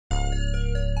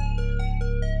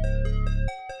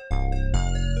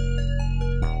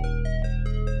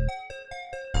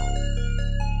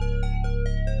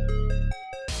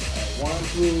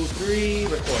2, 3,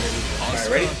 recording. Alright,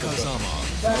 ready?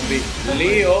 Gonna be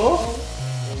Leo.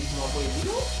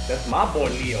 That's my boy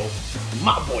Leo.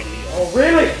 My boy Leo. Oh,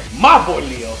 really? My boy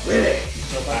Leo. Really?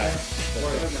 Alright.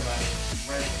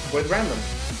 Where's random?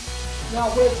 Now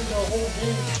where's the whole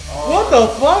game? What the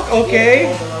fuck?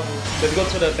 Okay. Let's go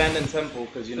to the abandoned temple,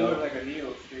 because you know. Like a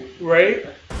Neo street. Right?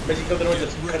 Basically, the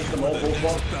just cuts them all I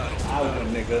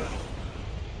win, nigga.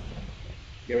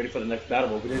 Get ready for the next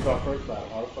battle. We didn't do our first battle.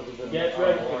 How the fuck is it? Get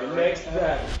ready for the next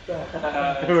battle.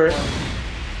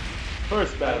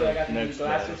 First battle. I got the new Next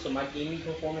glasses, battle. so my gaming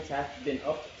performance has been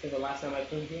up since the last time I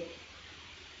played here.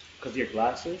 Because of your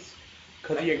glasses?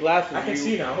 Because of your glasses. I can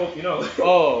see now, I hope you know.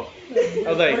 Oh. I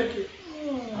was like.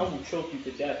 I will choke you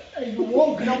to death. Hey, you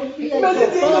won't come with me.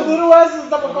 Imagine taking the little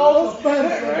asses up a call.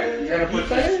 Right? You gotta put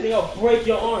This thing will break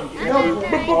your arm. Fuck out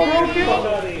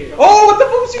of here. Oh, what the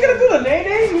fuck was she gonna do? The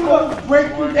nay-nay? You gonna break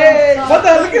you down. Hey, what the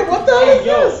hell? Look at what the hell is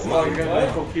this? Oh, you're gonna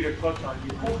let Coquita clutch on you.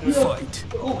 Fight.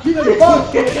 Coquita the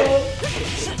fuck,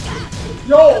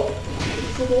 yo.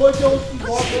 Samoa Joe's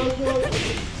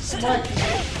Mike.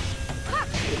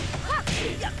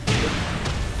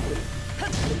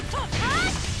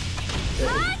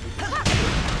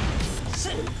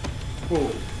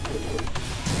 Cool.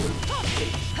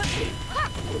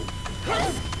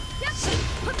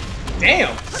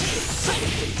 Damn!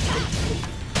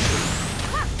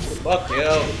 Fuck yo.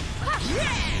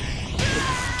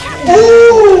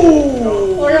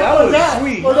 Ooh! That was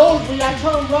sweet. For those, when I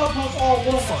turn roundhouse all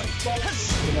one.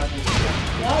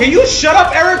 Can you shut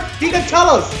up, Eric? He can tell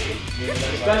us.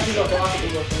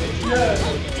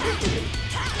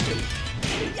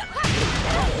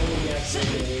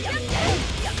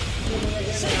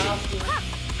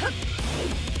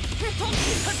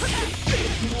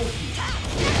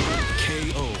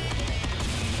 KO.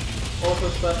 Also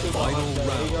special Final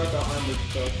round.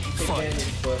 Fight.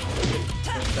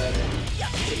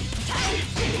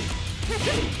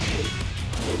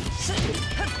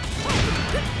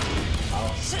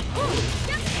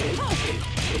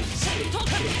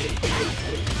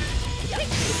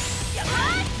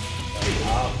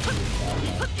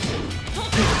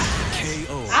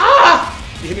 KO. Ah!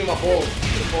 You hit me in my balls.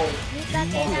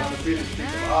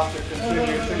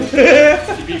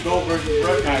 You beat Goldberg.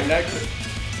 Alright, next.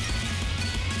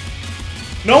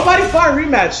 Nobody fought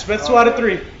rematch. Best 2 out of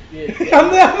 3. I'm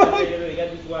never.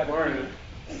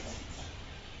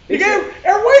 He gave.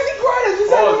 And why is he crying?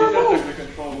 Just had the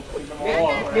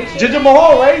remote. Ginger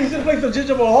Mahal, right? You should play some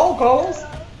Ginger Mahal, Carlos.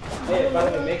 Hey, by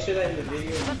the way, make sure that in the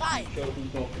video you show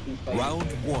who's fighting. Round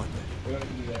 1. We're gonna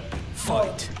do that.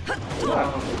 Fight. Don't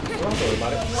worry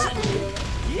about it.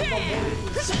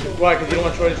 Why? Because you don't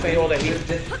want Troy to say all that heat.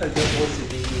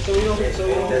 So we don't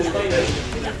who's fighting.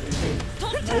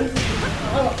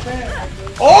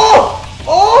 Oh!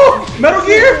 Oh! Metal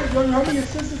Gear! How many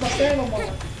assists I stand on my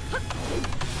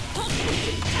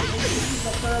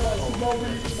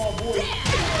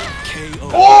KO.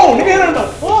 Oh! Nigga hit her in the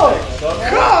foot!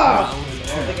 God! I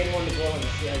don't think anyone is willing to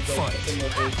see a similar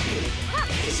face.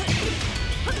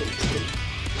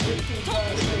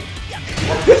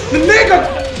 This nigga!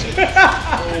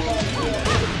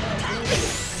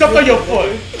 Step on your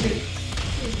foot!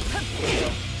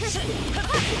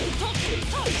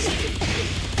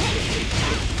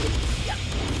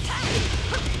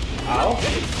 Ow.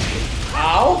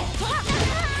 Ow.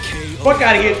 Fuck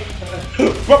out of here.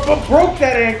 Broke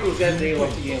that ankle. That thing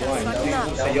like you ain't lying.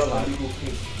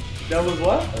 That was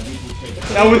what?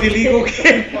 That was illegal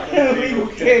kick. Illegal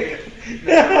kick.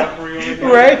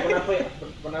 Right?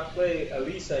 When I play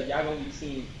Alisa, y'all gonna be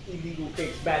seeing illegal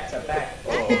kicks back to back.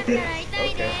 Oh. Okay.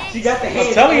 She got the hand.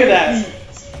 I'm telling you that.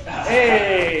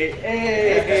 Hey,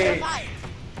 hey, hey.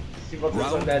 She about to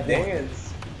run that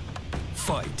dance.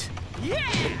 Fight.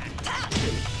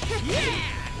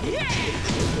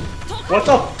 What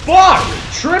the fuck?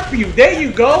 Trip you. There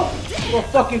you go. What we're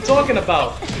fucking talking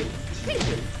about. Quick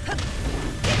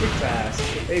fast.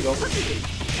 There you go.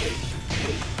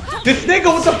 This nigga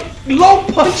with the low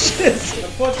punches.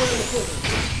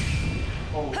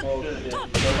 Oh shit.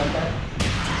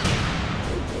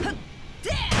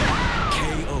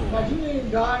 KO. Like, you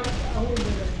didn't die. I wouldn't do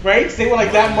that. Right? They were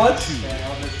like that much.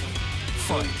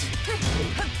 Fight.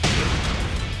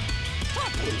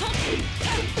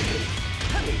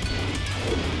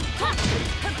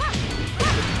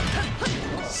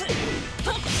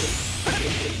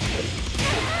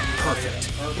 Perfect.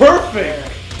 Perfect.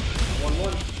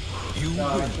 1-1. You win.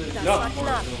 No.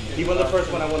 He won the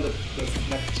first one. I won the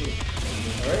next 2.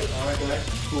 Alright? Alright, go ahead.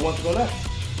 Who wants to go next?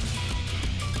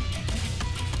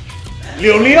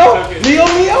 Leo Leo? Leo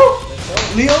Leo?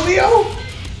 Leo Leo?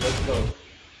 Let's go.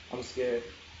 I'm scared.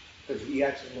 Because he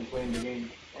actually been playing the game.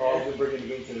 Carl's been bringing the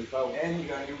game to the power. And he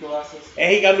got new glasses.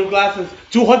 And he got new glasses.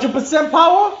 200%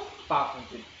 power?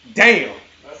 500. Damn.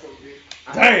 That's okay.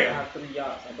 I Damn. have 3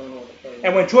 yachts. I don't know what to play.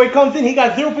 And when Troy comes in, he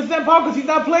got 0% power because he's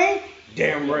not playing?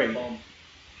 Damn right. Welcome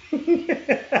to the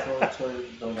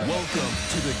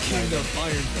King of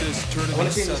Iron Fist I want to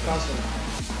Tournament see this 7. costume.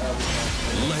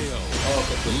 Leo.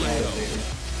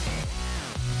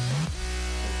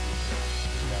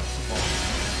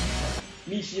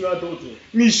 Mishima Dojo.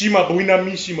 Mishima, but we not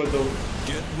Mishima though.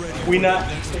 Get ready We for not-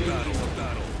 the next battle.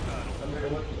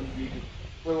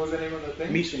 What was the name of the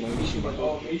thing? Mishima.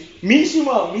 Oh,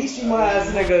 Mishima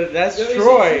as nigga, that's Yo,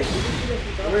 Troy.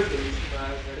 Where is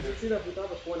it? See that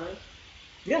Butaba 4-9?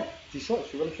 Yeah, she's short,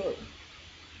 she's really short.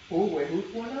 Who? Wait, who's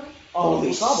for now?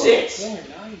 Holy shit.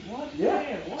 4-9? What? Yeah.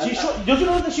 Man, what? She's short. Don't you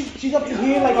know that she's up to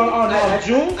here like on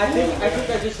June? I think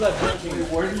I just left June. Wait,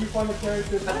 where do you find the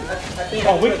characters? I think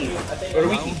Oh, I Wiki. just left- I think Or I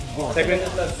Wiki. just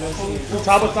Tekken. left June.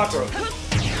 Futaba Sakura.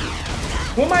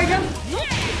 Who am I again?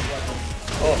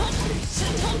 Oh.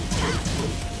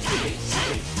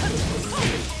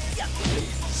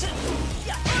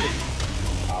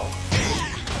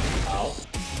 Ow.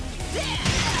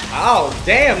 Ow,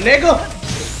 damn, nigga!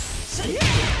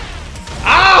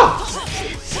 Ow!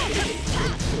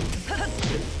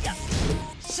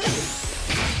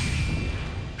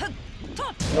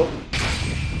 Nope.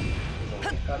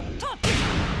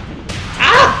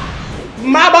 Ah!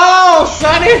 My balls,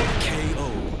 sonny!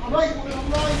 KO. I'm right.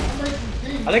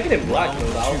 I like it in black though,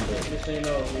 the outfit. Just so you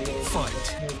know,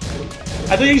 Fight.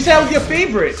 I thought you said it was your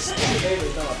favorite. my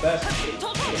favorite's not my best.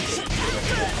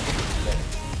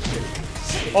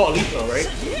 Oh, Alisa, right?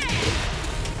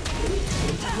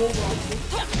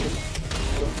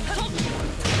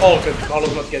 Oh, because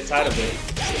Carlos must get tired of it.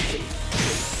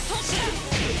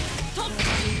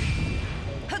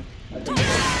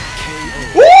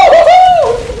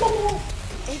 Woo-hoo-hoo!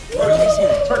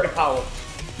 Turkey power.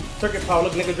 Turkey power.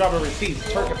 Look, nigga dropping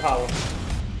receipts. Turkey power.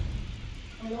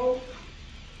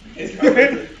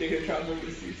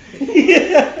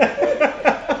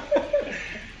 Yeah.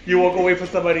 You walk away from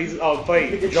somebody's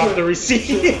fight. Drop the receipt.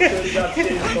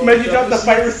 Imagine you drop the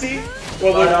fight receipt.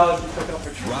 Well, Round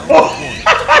oh, 1.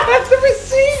 that's the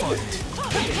receipt.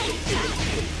 Fight.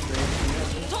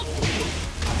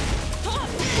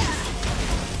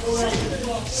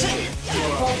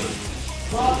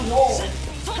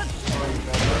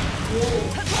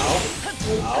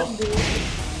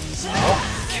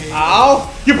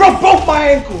 Ow! You broke both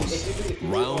my ankles!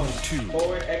 Round 2.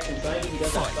 Forward, X, and side, he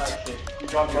does that side shit. You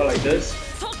dropped her like this?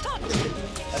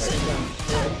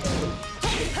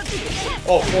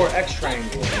 Oh, 4X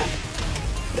triangle.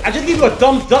 I just gave you a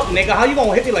thumbs up, nigga. How you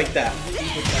gonna hit me like that?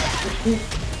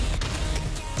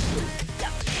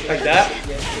 Like that?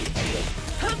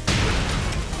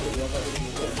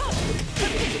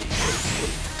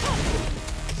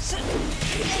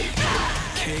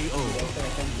 KO.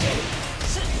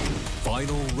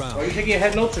 Final Why are you round. taking your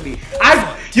head note to me?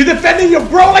 You defending your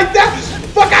bro like that?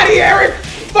 Fuck out of here, Eric!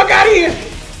 Fuck out of here!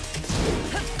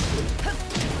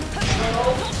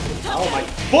 Oh my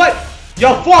foot! You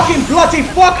fucking bloody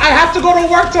fuck! I have to go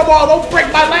to work tomorrow. Don't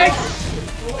break my legs.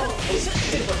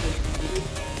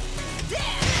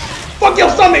 Fuck your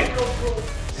stomach.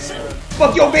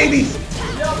 Fuck your babies.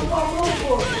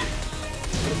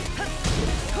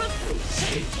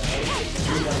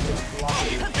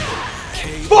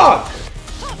 Fuck!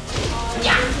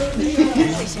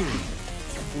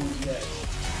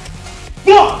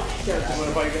 Fuck!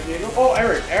 Oh,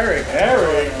 Eric.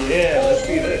 Yeah, let's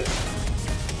see this.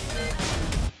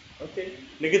 Okay.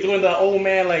 Nigga doing the old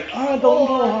man like, I don't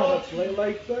know how to play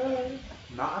like that.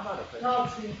 No, I'm not a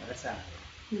fan. That's happening.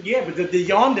 Yeah, but the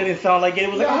yawn didn't sound like it. It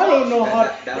was like, I don't know how.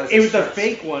 That It was the a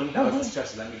fake one. That was the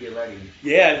stress. Let me get ready.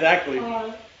 Yeah, exactly.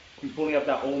 You pulling up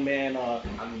that old man, I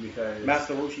mean, because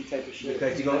Master Roshi type of shit.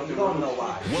 you don't know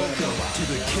why. Welcome to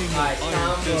the King of Alright, Iron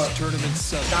time Fist for- Tournament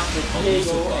 7. time for Alisa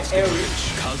Diego and Boscovich,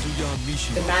 Kazuya The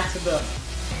Mishima. match of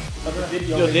the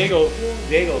video. Yo,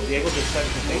 Diego just sent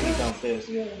the baby downstairs.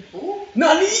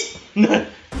 Nani?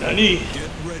 Nani? Get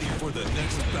ready for the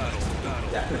next battle.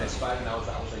 Yeah, that's 5 and I was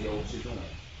like, yo, what you doing?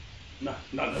 Nah,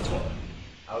 not at all.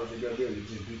 I was like, yo, you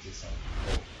just beat yourself.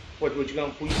 What you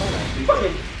gonna pull your phone out?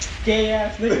 Fucking gay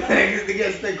ass nigga.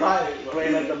 Niggas, stay quiet.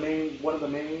 Playing like one of the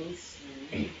mains.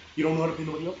 You don't know how to play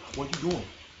nobody else? What you doing?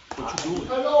 What you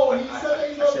doing? I know, he said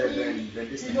ain't no should have beat. been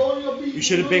this He's nigga. only a beat. You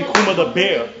should have been Kuma the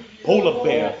bear. Polar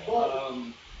bear.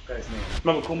 Guy's name.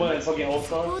 Remember Kuma and fucking All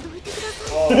Star? Oh,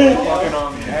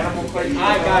 fucking animal fight.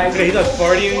 Alright, guys. Yeah, he does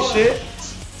partying and shit.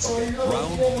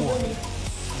 Round 1.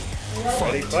 Oh,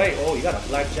 they fight. Oh, you got a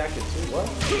black jacket too. What?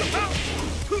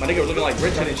 My nigga was looking like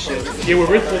Richard and shit. Yeah, we're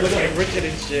looking like Richard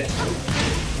and shit.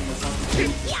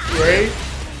 Right?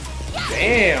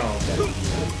 Damn.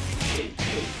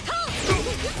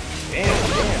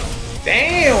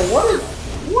 Damn, what?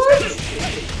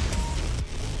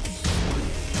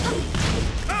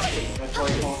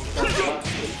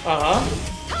 Uh-huh.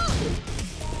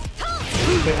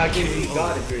 But how can he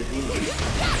God if you're a demon?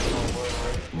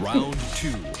 Round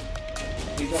 2.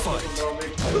 Fight.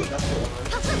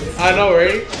 I know,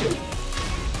 right?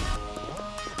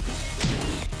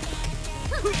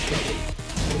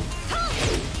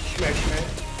 Smack, smack.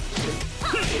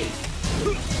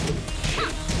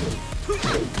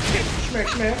 Smack,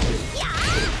 smack.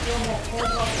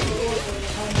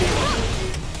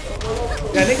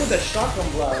 Yeah, I think with the shotgun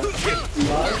blast.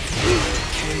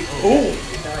 Ooh!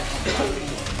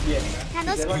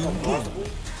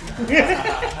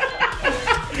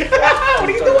 What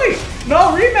are you doing? No,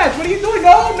 rematch. What are you doing?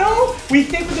 No. We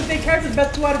stay with the same characters.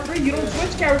 Best 2 out of 3. You don't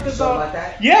switch characters on.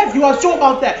 Yes, you are sure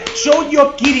about that. Show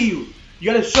your Kiryu. You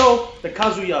gotta show the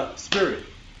Kazuya spirit.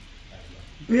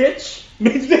 Bitch.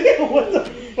 What the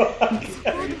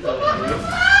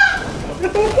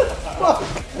fuck?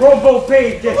 Robo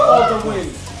Page gets all the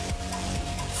wins.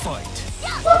 Fight.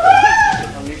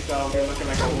 Alisa out there looking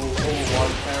like a old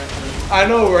water character. I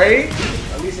know, right?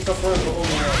 Alisa confirmed for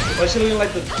Wilmer. Why she looking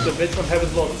like the bitch from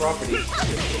Heaven's Lost Property?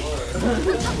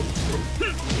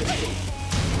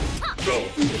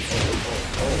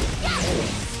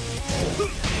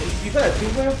 You got a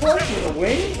 2-man force with a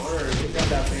wing? Word, you got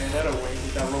that Bayonetta wing,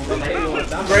 that roll.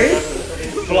 Great?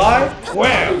 Fly?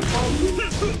 Wham!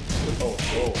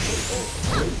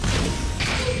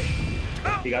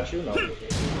 He got you? No. Nope.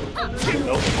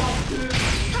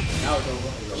 Now it's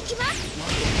over.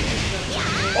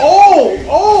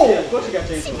 Oh! Yeah, of course you got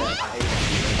changed to that.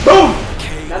 Boom!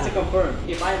 Not to confirm.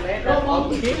 If I land that on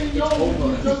the kick, it's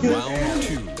over. Round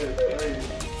 2.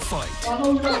 Fight. I know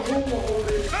you got a Wilmer over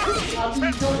there. I've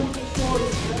been telling you the story.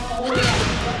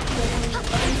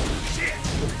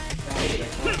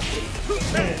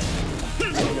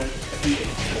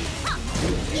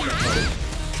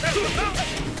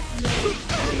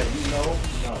 No.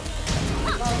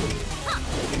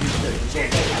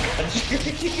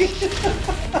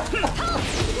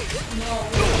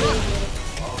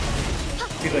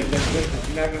 He's like, listen,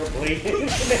 you're not gonna bleed.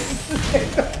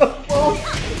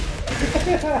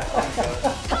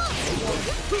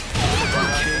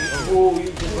 Oh, you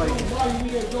just like.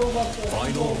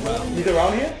 Final round. He's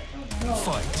around here?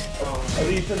 Fight. At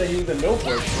least you said they use the milk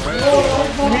works, right?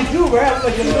 Me too, right? I was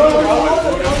like, you're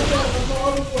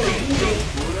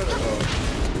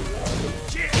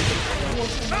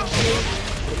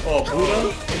oh, Buddha?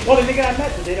 Oh, the nigga I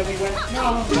met the day that we went.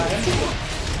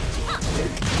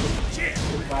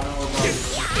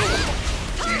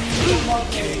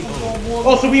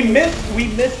 Oh, so we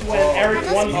missed when Erick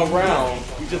won a round.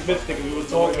 We just missed it because we were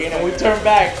talking and we turned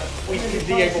back. We see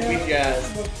Diego beat your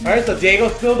ass. Alright, so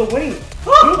Diego's still the winning.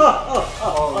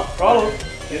 Carlos,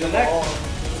 you're the next.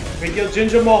 Pick your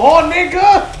Ginger Mahal,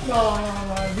 nigga! No.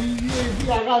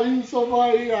 I gotta use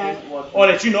somebody. Oh,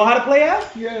 that you know how to play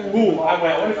ass? Yeah. Ooh, I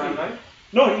want to see.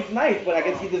 No, he's nice, but I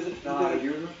guess he doesn't.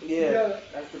 Yeah.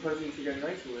 That's the person you should get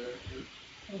nice with.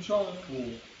 I'm trying.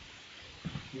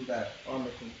 Who's that?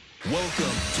 Welcome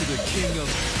to the king of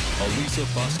Alisa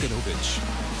Boskanovich.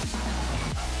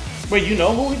 Wait, you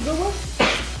know who he's good with?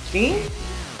 King?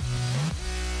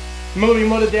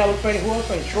 Remember the day I was fighting, who else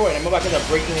fighting? Troy. And I remember I kept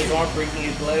breaking his arm, breaking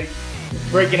his leg,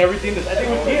 breaking everything. I think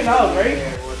it was Ian House, right?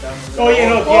 Oh yeah,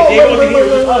 no, yeah, Diego was here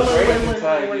with us,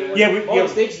 right? Yeah, we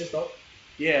stage just though.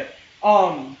 yeah.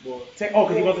 Oh,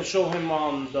 because he wants to show him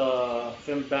the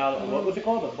film battle. What was it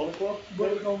called? The Bullet Club?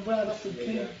 That's the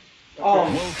king.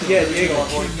 Yeah, Diego.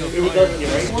 It was us here,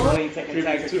 right? We're playing Tekken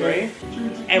Tag 2, right?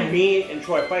 And me and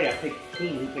Troy fight. I picked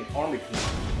King. He picked Armor King.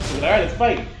 So we're like, alright, let's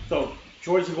fight. So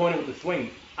George is going in with the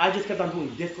swing. I just kept on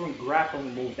doing different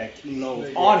grappling moves that King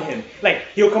knows on him. Like,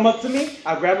 he'll come up to me,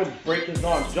 I grab him, break his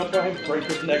arm, jump on him, break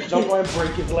his neck, jump on him,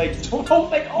 break his leg. I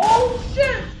was like, oh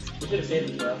shit! We should have saved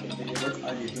it for after the video. What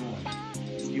are you doing?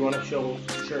 You want to show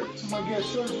shirts? I'm gonna get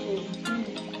shirts for the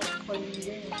fighting the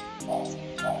game.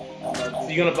 So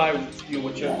you're gonna buy,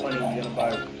 with your money, you're gonna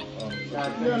buy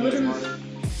Yeah, look at this.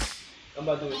 I'm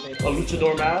about to do the same a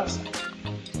luchador mask?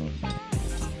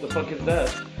 The fuck is that?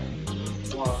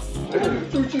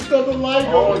 Tucci doesn't like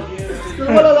him. Oh, yeah. You're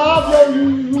gonna laugh, yo.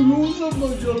 You lose him,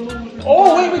 but you're losing.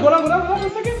 Oh, wait, go down for a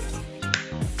second.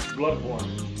 Bloodborne.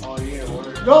 Oh, yeah,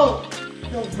 word.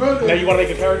 Yo, brother. Now you want to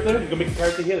make a character? You can make a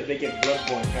character here that they get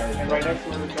Bloodborne character. And right next to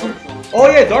the Dark Souls. Oh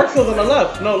yeah, Dark Souls on the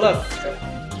left. No, left.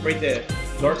 Right there.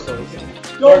 Dark Souls.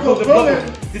 Dark Souls and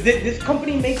Bloodborne. Did this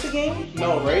company make the game?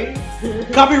 No, right?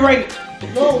 Copyright.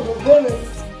 No, the villain.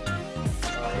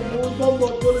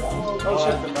 Oh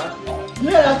shit, the match.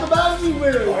 Yeah, that's the match we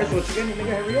win. Alright, so what you getting,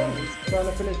 nigga? Hurry up. He's trying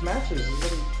to finish matches. He's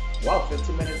really... Wow,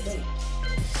 15 minutes in.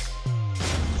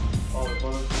 Oh, the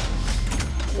bonus.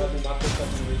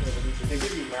 They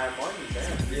give you mad money, damn.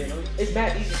 Yeah, it's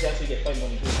mad easy to actually get fight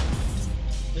money too.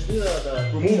 Just do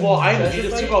the remove all items. You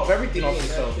just took off everything off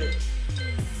yourself.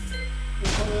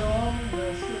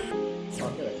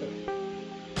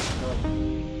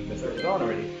 It's on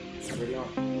already. It's already on.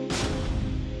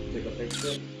 Take a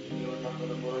picture.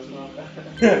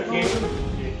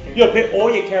 Yo, pick all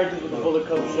your characters with the bullet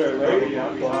club shirt, right?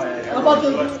 I'm about to.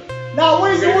 Now,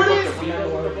 what are you doing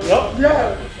it? Yup.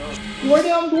 Yeah. The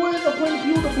way I'm doing it, I'm putting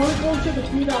people the bullet club shit, the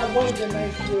 3-9-1 is a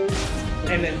nice word.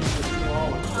 And then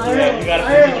Yeah, you gotta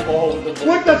continue to go with the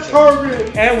with the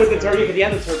turret. And with the turret, because he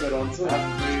had the turret on too.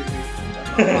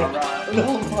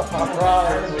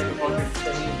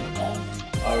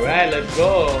 Alright, let's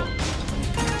go.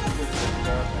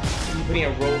 You putting a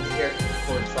rose hair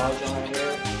corsage on right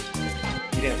here.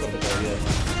 You didn't put the turret yet.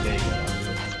 There you go.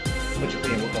 What you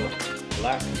putting? What color?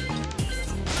 Black.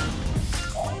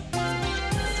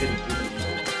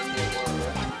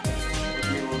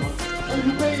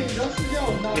 You paying Justin Yo?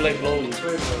 No. You like lowlies?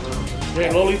 You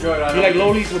like lowlies? You like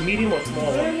lowlies with medium or small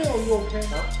ones?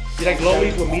 You like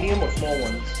lowlies with medium or small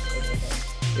ones?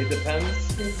 It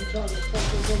depends.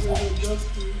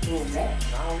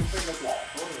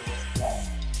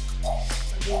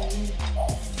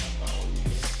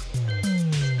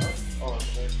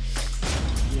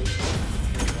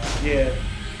 Yeah.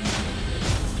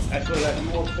 That's what that you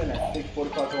walked in at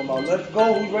 6:45 talking about. Let's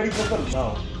go. Who's ready for the no?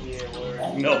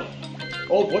 No.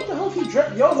 Oh, what the hell's he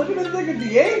dressed? Yo, look at this nigga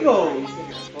Diego.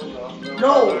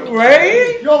 No.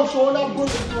 Right? Yo, show that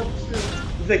bullet club shit.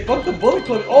 He's like, fuck the bullet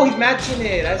club. Oh, he's matching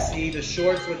it. I see. The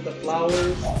shorts with the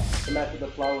flowers. To match with the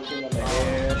flower thing on the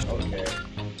hair. Okay.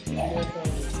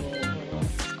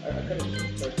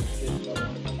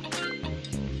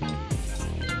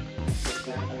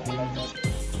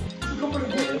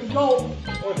 No.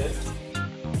 Or this.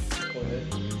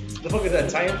 The fuck is that?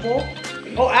 Titanfall?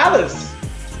 Oh, Alice!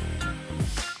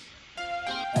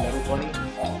 Never funny?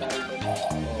 Oh.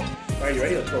 Alright, you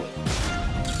ready? Let's go.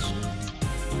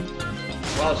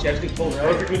 Wow, she actually pulled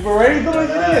perfectly for ready. Somebody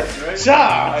see it.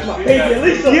 Cha! Hey,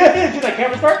 Alisa! Yeah, see that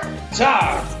camera start?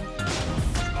 Cha!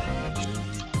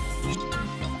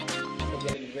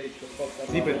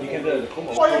 See, but you can do it. Come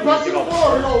on. Oh, you're back to the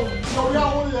floor. Yo,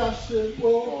 y'all wanted that shit,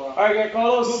 bro. Alright,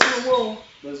 Carlos.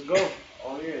 Let's go.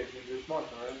 Oh yeah, you're smart,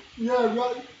 right? Yeah,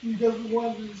 right. You just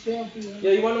won the champion.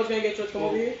 Yeah, you want to know what's gonna get yours? Come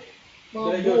over here. My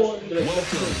boy. Welcome to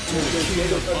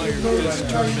Ironman's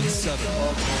Tournament 7.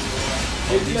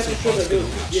 If you make sure that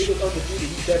Diego's undefeated,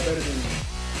 he's that better than you.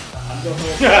 You don't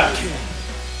know.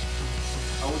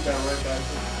 I want that right back.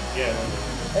 Yeah.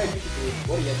 Hey, you should do it.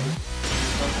 What do you have to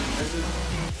do?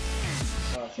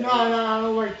 Nah, I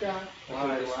don't like that. Get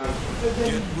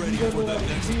ready for the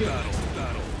next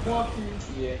battle. Fuck you.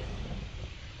 Yeah.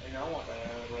 I want that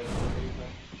right.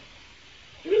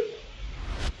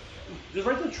 Just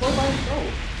write to Troy by himself.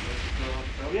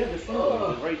 Yeah, just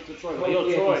right to Troy. Yo,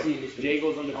 Troy.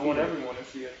 Diego's undefeated. I want everyone to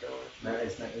see it though. No,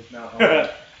 it's not.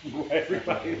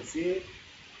 Everybody to see it?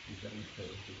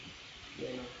 Yeah,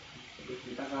 no.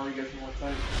 That's how he gets more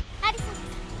time.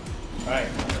 Alright.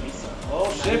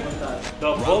 Oh shit.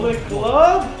 The Bullet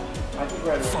Club? I can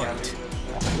grab it.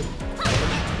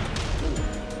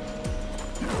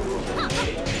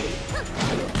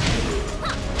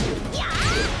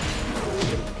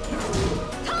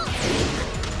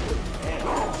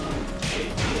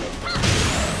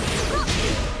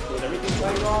 Was everything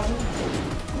tight on him?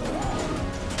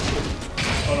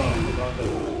 Oh no, he's on the...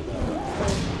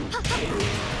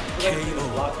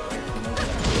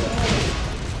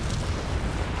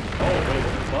 Oh, wait,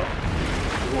 what the fuck?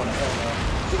 You're going to hell now.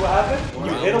 See what happened? When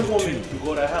you hit a woman, you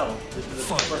go to hell. This is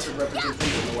a perfect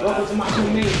representation of what Welcome to my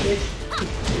domain, bitch.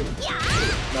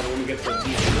 Now the woman gets the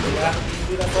beat. See what happens when you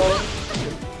do that, bro?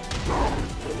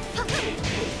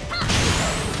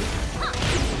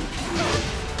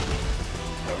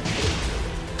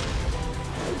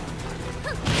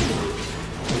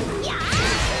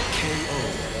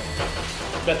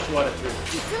 That's what it is.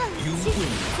 You win.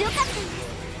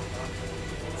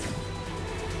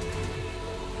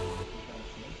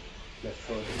 That's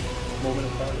for a moment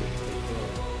of time.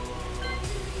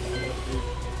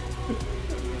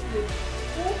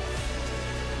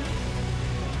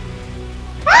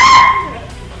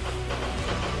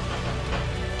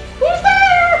 Who's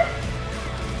there?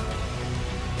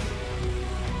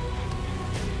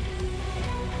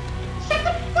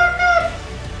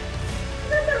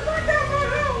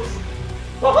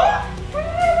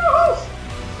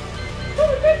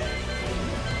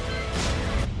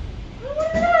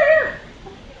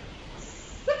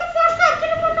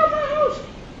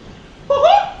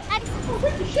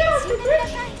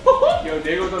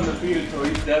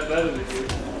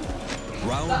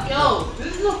 Round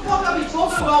this is the fuck I be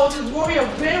talking about with this Warrior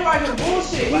bandwagon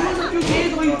bullshit. He was a few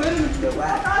games when he been in the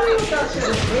fuck out of here with that shit.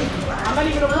 I'm not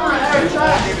even a Warrior. Erick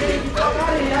tried to get the fuck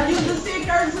out of here. I used the same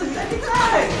character since the second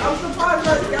time. I was surprised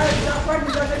that the guy got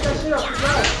pregnant got that shit up.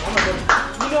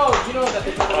 You know that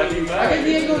they I get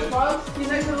Diego's props. He's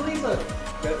next to Alisa.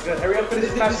 Good. Hurry up for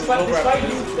this match. Despite you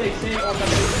saying all that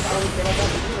I don't care about that.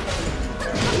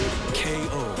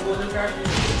 KO. Who was the character?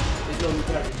 There's no new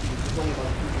characters. It's only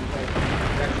about 2 new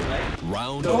characters.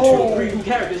 Round No, 2. 3 new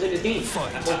characters in this game.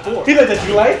 Fight. Or 4. He does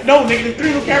you like? No, nigga, there's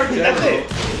 3 new characters. That's it.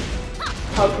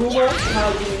 Hakuma,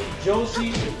 Kazuya,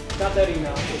 Joshi,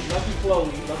 Katarina, Lucky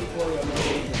Chloe, I'm not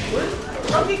saying.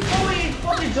 Lucky Chloe and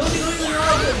fucking Josie don't even know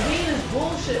how to read this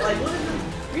bullshit. Like, what is this?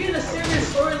 Reading a serious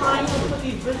storyline, you want to put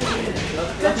these bitches in.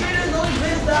 The trainer is the only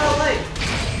bitch that I like.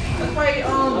 That's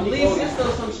probably Lee's sister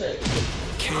or some shit.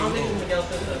 I don't think it's Miguel's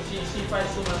sister. She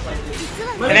fights too much like this.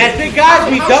 And that's it,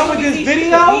 guys. We done with this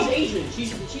video. He's Asian.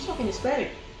 She's fucking Hispanic.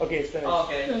 Okay, it's finished. Oh,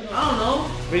 okay. I don't know.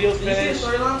 Video's Did you see the finished.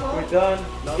 storyline for We're it?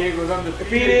 done. Diego's undefeated.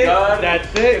 Defeated. God.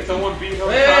 That's it. If someone beat him,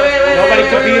 Wait, Nobody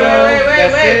can beat him.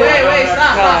 That's it.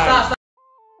 Stop.